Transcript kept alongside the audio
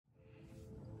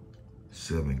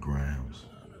Sven'gramz,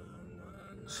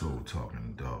 Soul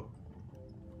Talking Dog.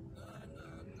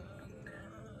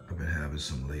 I've been having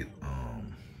some late,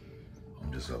 I'm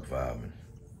just up vibing.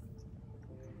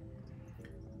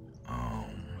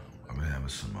 I've been having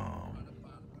some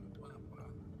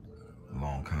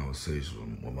long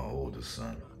conversations with my oldest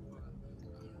son.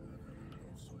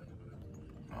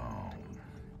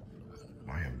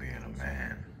 By him being a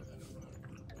man.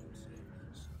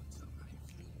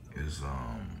 Is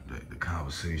the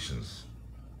conversations,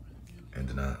 and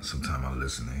then sometimes I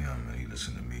listen to him and he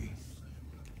listen to me.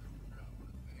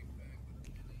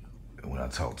 And when I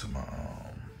talk to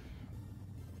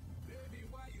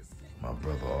my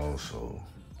brother also,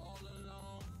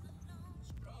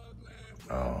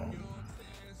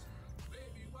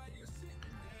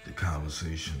 the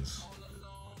conversations,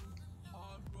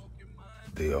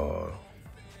 they are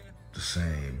the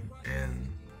same. And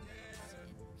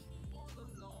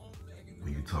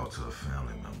when you talk to a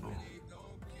family member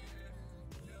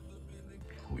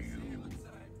who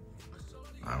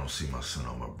I don't see my son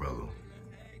or my brother.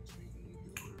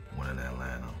 One in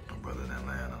Atlanta, my brother in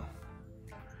Atlanta.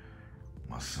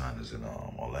 My son is in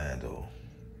Orlando.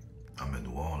 I'm in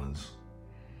New Orleans.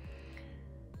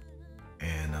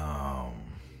 And I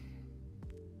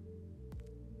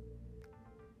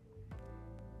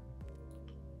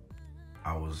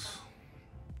was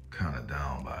kind of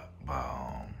down by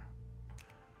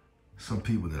some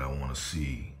people that I want to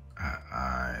see.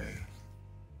 I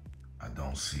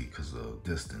don't see because of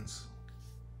distance.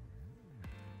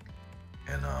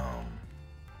 And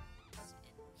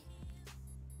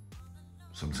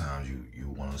sometimes you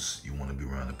want to be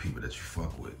around the people that you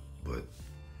fuck with, but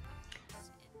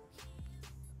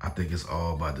I think it's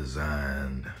all by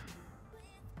design.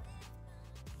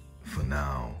 For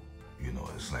now, you know,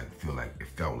 it's like it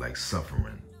felt like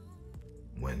suffering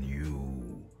when you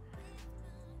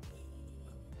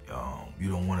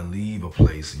don't want to leave a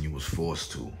place and you was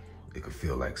forced to. It could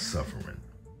feel like suffering.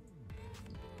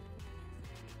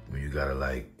 When you gotta,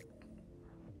 like,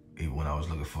 even when I was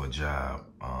looking for a job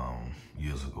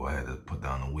years ago, I had to put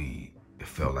down the weed. It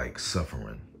felt like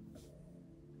suffering.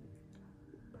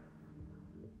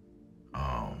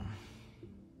 I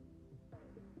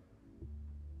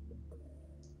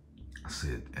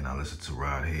said, and I listened to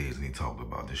Rod Hayes, and he talked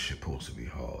about this shit supposed to be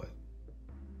hard.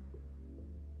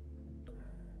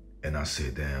 And I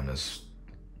said, damn,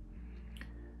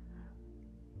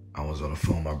 I was on the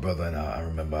phone with my brother, and I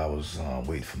remember I was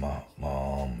waiting for my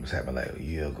it was happened like a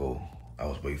year ago. I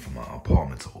was waiting for my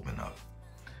apartment to open up.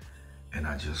 And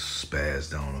I just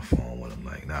spazzed down on the phone with him,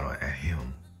 like, not at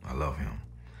him. I love him.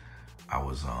 I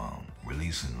was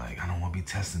releasing, like, I don't want to be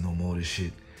testing no more of this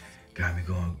shit. Got me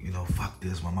going, you know, fuck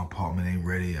this, my apartment ain't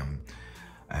ready. I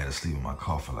had to sleep in my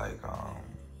car for like a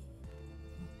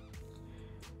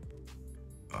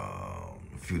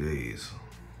few days.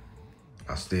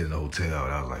 I stayed in a hotel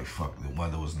and I was like, fuck, the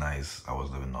weather was nice. I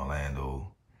was living in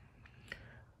Orlando,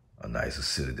 a nicer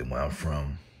city than where I'm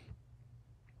from.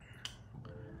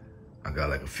 I got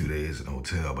like a few days in the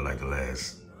hotel, but like the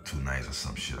last 2 nights or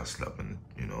some shit I slept in,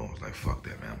 you know, I was like, fuck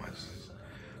that, man.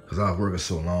 Because I was working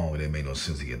so long, it made no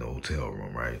sense to get in the hotel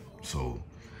room, right? So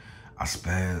I was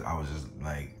just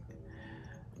like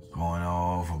going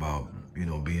off about, you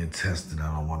know, being tested.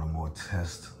 I don't want no more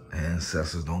tests.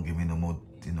 Ancestors don't give me no more,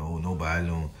 you know, nobody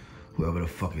don't, whoever the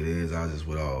fuck it is, I just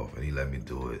went off and he let me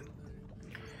do it.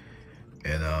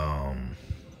 And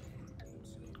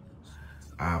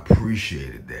I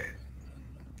appreciated that.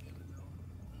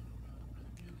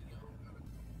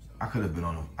 I could have been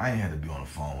I ain't had to be on the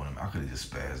phone with him. I could have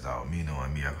just spazzed out. Me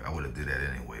knowing me, I would have did that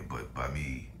anyway. But by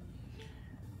me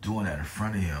doing that in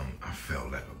front of him, I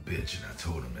felt like a bitch. And I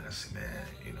told him, and I said, man,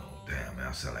 you know, damn, man,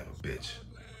 I sound like a bitch.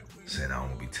 Saying I don't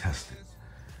want to be tested.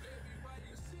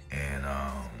 And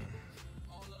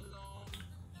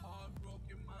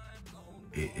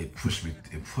it pushed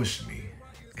me.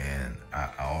 And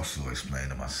I also explained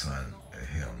to my son and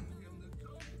him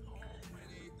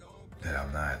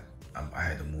that I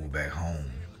had to move back home.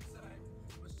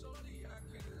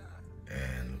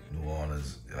 And New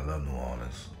Orleans, I love New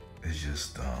Orleans. It's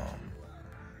just,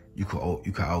 you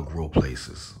could outgrow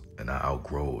places. And I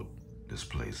outgrowed this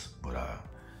place. But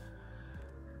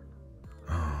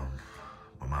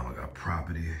my mama got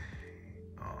property.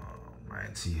 My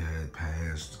auntie had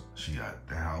passed. She got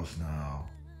the house now.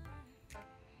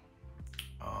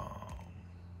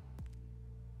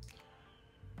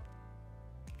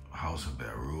 House in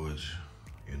Baton Rouge,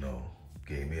 you know,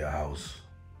 gave me a house.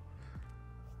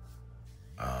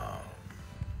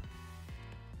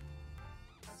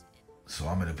 So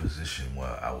I'm in a position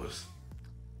where I was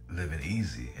living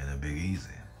easy in a big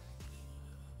easy.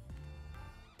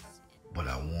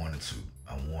 to.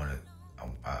 I'm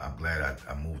glad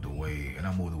I moved away, and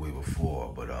I moved away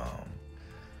before, but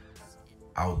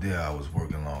out there I was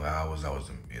working long hours. I was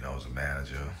a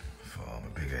manager for a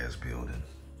big ass building,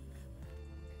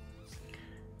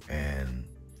 and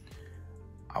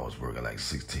I was working like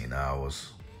 16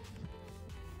 hours,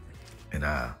 and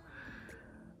I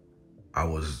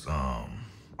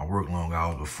worked long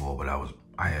hours before, but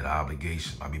I had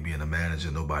obligations. I mean, being a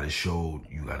manager, nobody showed,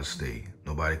 you gotta stay.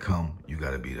 Nobody come, you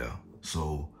gotta be there.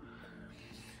 So,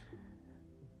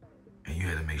 and you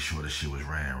had to make sure the shit was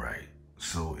ran right.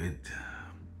 So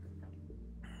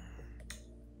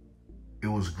it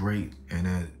was great,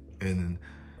 and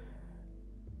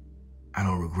I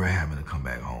don't regret having to come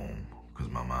back home because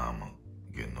my mama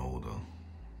getting older.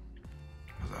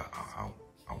 Because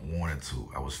I wanted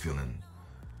to. I was feeling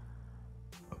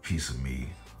a piece of me.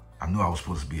 I knew I was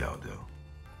supposed to be out there,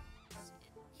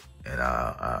 and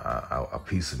a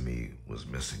piece of me was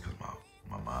missing because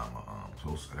my mama I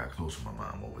got close to my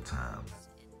mom over time,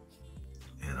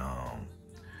 and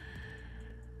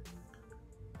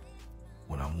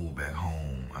when I moved back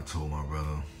home, I told my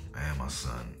brother and my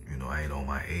son, I ain't on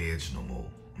my edge no more.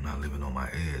 I'm not living on my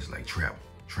edge like Trap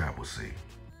would say.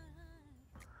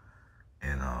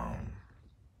 And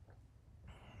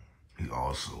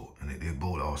they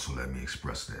both also let me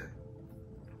express that.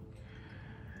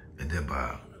 And then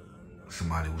by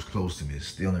somebody who was close to me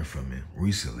stealing from me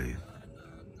recently,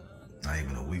 not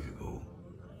even a week ago,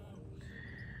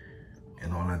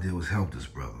 and all I did was help this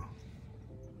brother.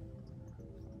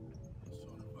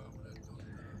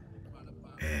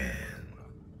 And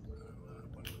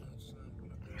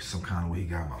some kind of way he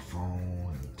got my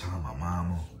phone and telling my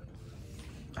mama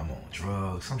I'm on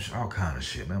drugs, all kind of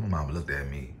shit, man. My mama looked at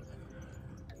me,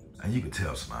 and you could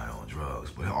tell somebody on drugs,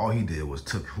 but all he did was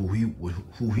took who he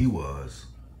was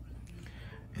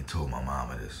and told my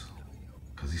mama this,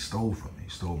 because he stole from me. He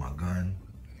stole my gun,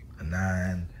 a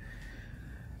 9,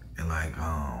 and like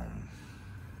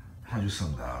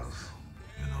 $100-some,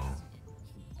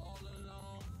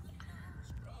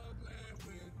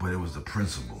 But it was the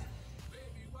principle.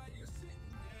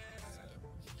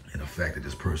 And the fact that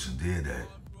this person did that,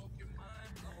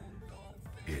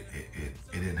 it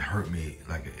didn't hurt me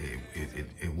like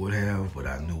it would have, but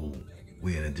I knew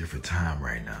we're in a different time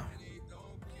right now.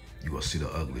 You gonna see the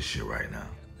ugly shit right now.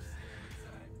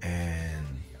 And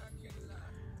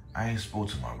I ain't spoke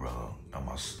to my brother.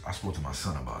 I spoke to my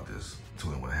son about this,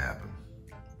 told him what happened.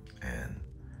 And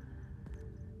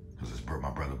because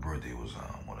my brother's birthday was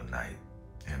on a night.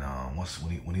 And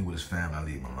when he with his family, I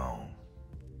leave him alone.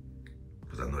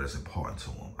 Because I know that's important to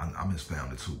him. I'm his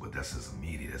family too, but that's his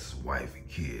immediate, that's his wife and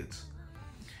kids.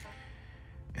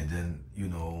 And then,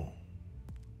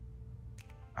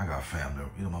 I got family,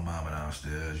 my mama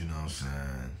downstairs, you know what I'm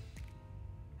saying?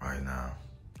 Right now,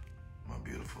 my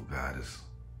beautiful goddess.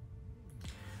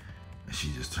 And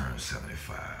she just turned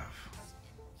 75.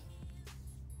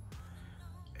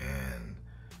 And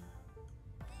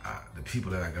the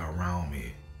people that I got around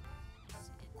me,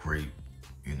 great.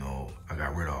 I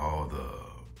got rid of all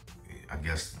I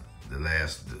guess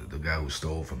the guy who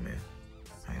stole from me.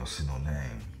 I ain't gonna see no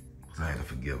name, because I had to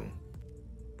forgive him,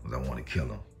 because I wanted to kill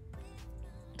him.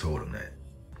 Told him that.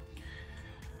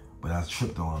 But I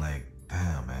tripped on like,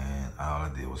 damn, man, all I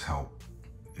did was help.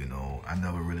 I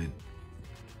never really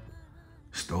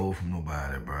stole from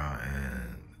nobody, bro,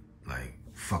 and like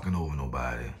fucking over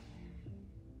nobody.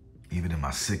 Even in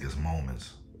my sickest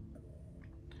moments.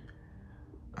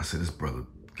 I said, this brother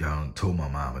told my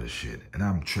mama this shit. And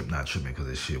I'm not tripping because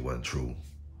this shit wasn't true.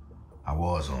 I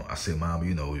said, mama,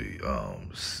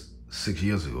 6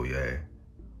 years ago, yeah.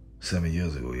 7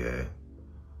 years ago, yeah.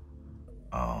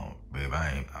 Babe,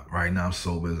 right now I'm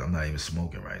sober. I'm not even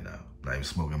smoking right now. Not even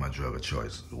smoking my drug of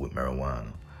choice with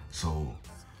marijuana. So,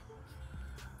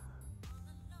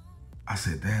 I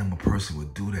said, damn, a person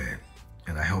would do that.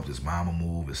 And I helped his mama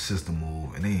move, his sister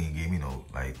move, and they ain't gave me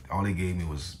all they gave me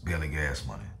was barely gas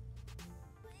money.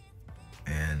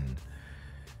 And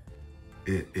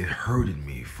it hurted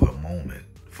me for a moment.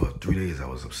 For 3 days I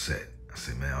was upset. I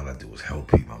said, man, all I do was help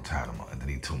people. I'm tired of and then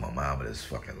he told my mama this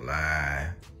fucking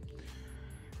lie.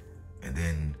 And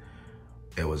then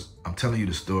I'm telling you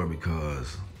the story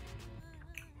because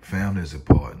family is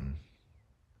important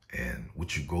and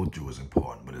what you go through is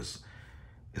important, but it's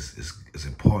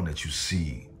important that you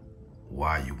see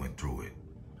why you went through it.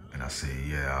 And I say,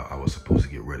 yeah, I was supposed to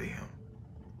get rid of him.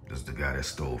 This is the guy that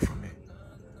stole from me.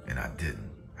 And I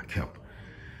didn't.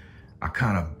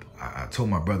 I told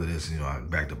my brother this, I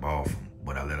backed up off him,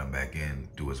 but I let him back in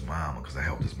through his mama because I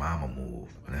helped his mama move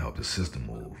and I helped his sister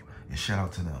move. And shout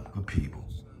out to them, good people.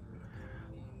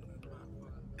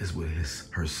 is what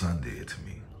her son did to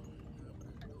me.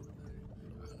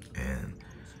 And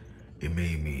it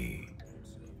made me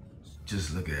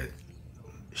just look at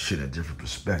shit in a different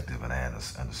perspective, and I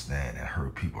understand that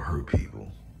hurt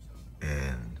people.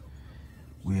 And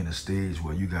we in a stage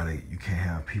where you can't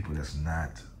have people that's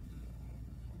not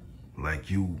like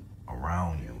you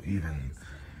around you. Even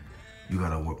you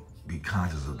gotta be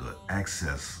conscious of the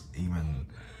access. Even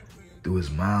through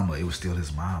his mama, it was still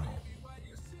his mama.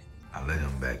 I let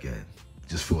him back in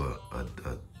just for a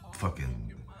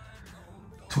fucking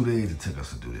 2 days it took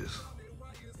us to do this.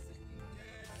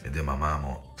 And then my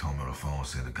mama told me on the phone,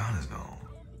 said the gun is gone.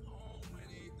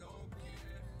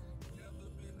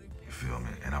 You feel me?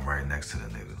 And I'm right next to the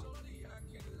nigga.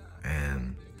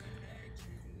 And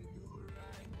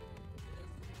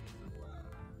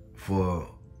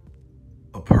for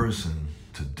a person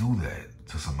to do that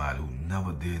to somebody who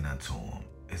never did nothing to him,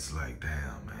 it's like,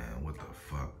 damn, man, what the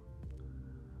fuck?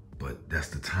 But that's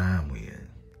the time we in.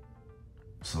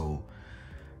 So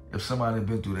if somebody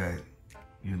been through that,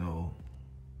 you know,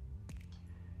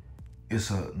 it's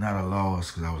not a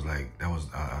loss, because I was like,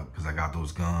 because I got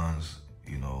those guns,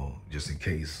 you know, just in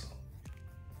case.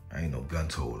 I ain't no gun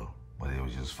toter, but it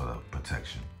was just for the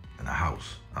protection in the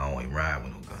house. I don't even ride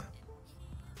with no gun.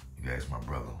 You guys, my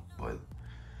brother, but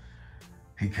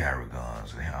he carry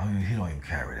guns. He don't even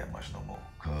carry that much no more,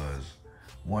 because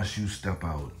once you step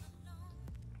out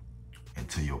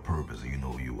into your purpose and you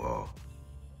know who you are,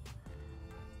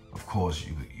 of course,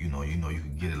 you know you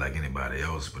can get it like anybody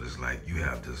else, but it's like you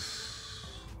have this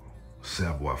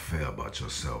savoir-faire about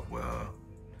yourself where,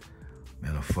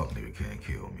 man, a fuck nigga can't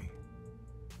kill me.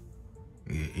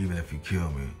 Even if he kill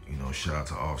me, you know, shout out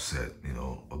to Offset, you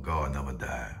know, a God never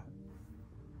died.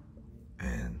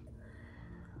 And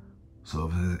so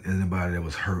if there's anybody that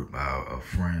was hurt by a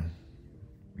friend,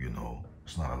 you know,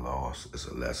 it's not a loss, it's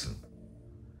a lesson.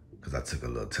 Because I took a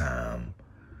little time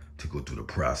to go through the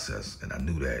process, and I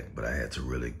knew that, but I had to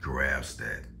really grasp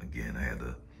that. Again, I had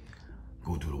to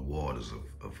go through the waters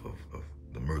of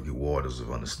the murky waters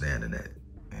of understanding that.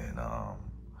 And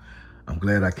I'm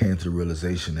glad I came to the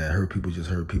realization that hurt people just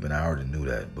hurt people, and I already knew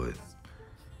that, but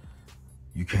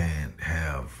you can't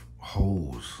have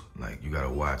holes. Like, you gotta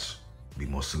watch, be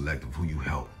more selective who you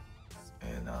help.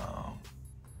 And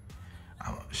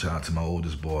shout out to my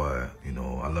oldest boy. You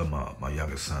know, I love my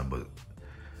youngest son, but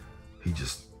he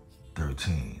just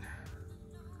 13.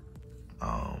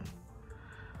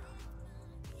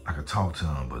 I could talk to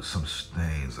him, but some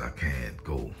things I can't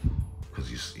go, because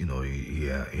he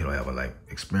don't have like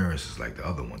experiences like the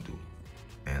other one do.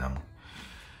 And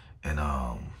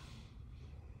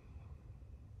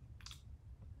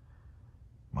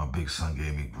my big son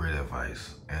gave me great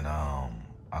advice, and I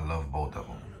love both of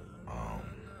them.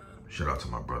 Shout out to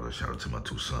my brother, shout out to my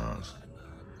two sons.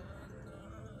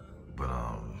 But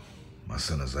my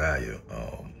son Isaiah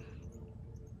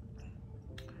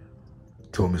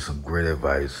told me some great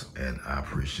advice, and I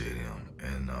appreciate him.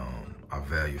 And I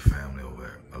value family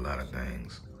over a lot of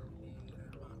things.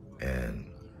 And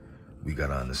we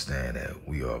gotta understand that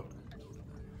we are,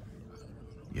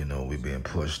 you know, we're being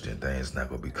pushed, and things not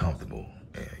gonna be comfortable.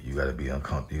 And you gotta be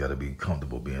uncomfortable. You gotta be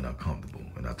comfortable being uncomfortable.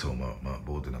 And I told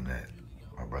both of them that,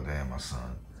 my brother and my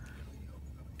son.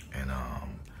 And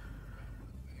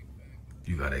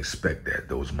you gotta expect that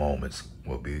those moments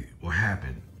will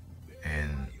happen,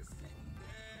 and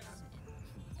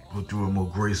go through it more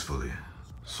gracefully.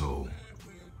 So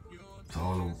to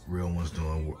all the real ones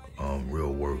doing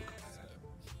real work,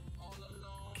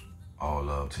 all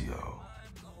love to y'all.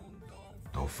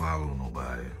 Don't follow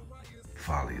nobody,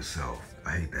 follow yourself.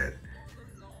 I hate that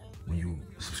when you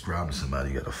subscribe to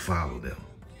somebody, you gotta follow them.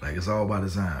 Like, it's all by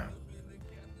design.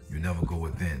 You never go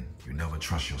within, you never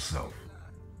trust yourself.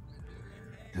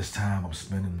 This time I'm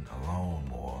spending alone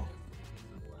more,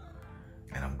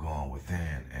 and I'm going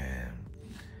within, and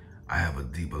I have a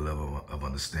deeper level of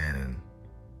understanding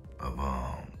of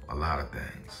a lot of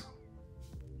things.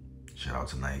 Shout out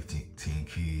to 19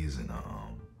 Keys and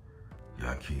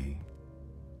Yaki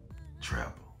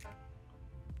Trapper.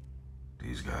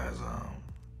 These guys are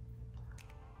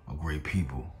great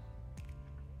people.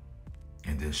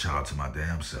 And then shout out to my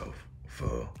damn self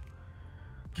for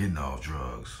getting off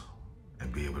drugs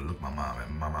and be able to look my mom.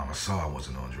 And my mama saw I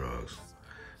wasn't on drugs.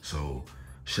 So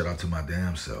shout out to my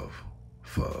damn self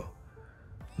for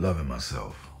loving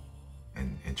myself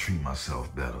and treat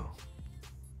myself better.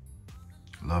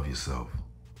 Love yourself.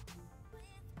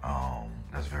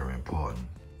 That's very important.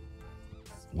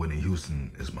 Whitney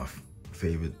Houston is my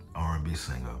favorite R&B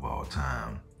singer of all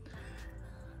time.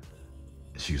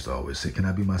 She used to always say, "Can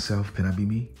I be myself? Can I be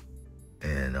me?"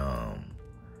 And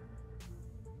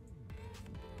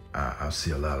I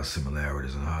see a lot of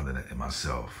similarities in her than in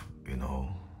myself, you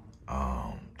know.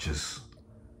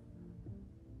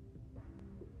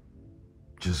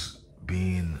 Just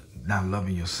being, not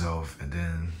loving yourself. And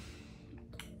then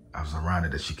I was around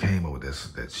it that she came up with this,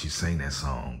 that she sang that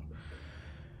song.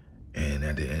 And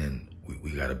at the end,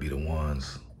 we gotta be the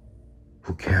ones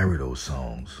who carry those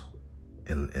songs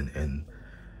and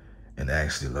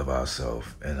actually love ourselves.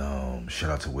 And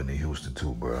shout out to Whitney Houston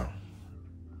too, bro.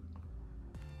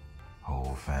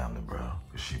 Whole family, bro.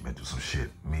 Cause she been through some shit.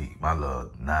 Me, my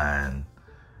little $9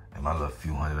 and my little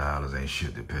few $100 ain't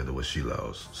shit compared to what she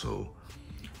lost. So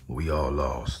we all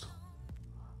lost.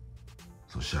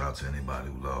 So shout out to anybody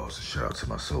who lost. And shout out to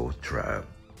my soul tribe.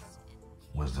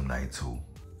 Wisdom Night 2.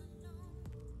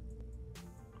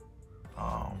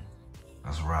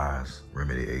 Let's rise.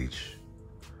 Remedy H.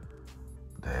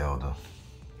 The Elder.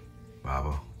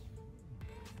 Baba.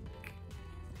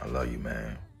 I love you,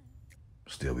 man.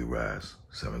 Still we rise.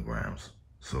 Sven'gramz.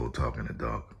 Soul Talk in the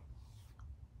Dark.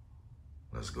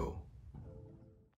 Let's go.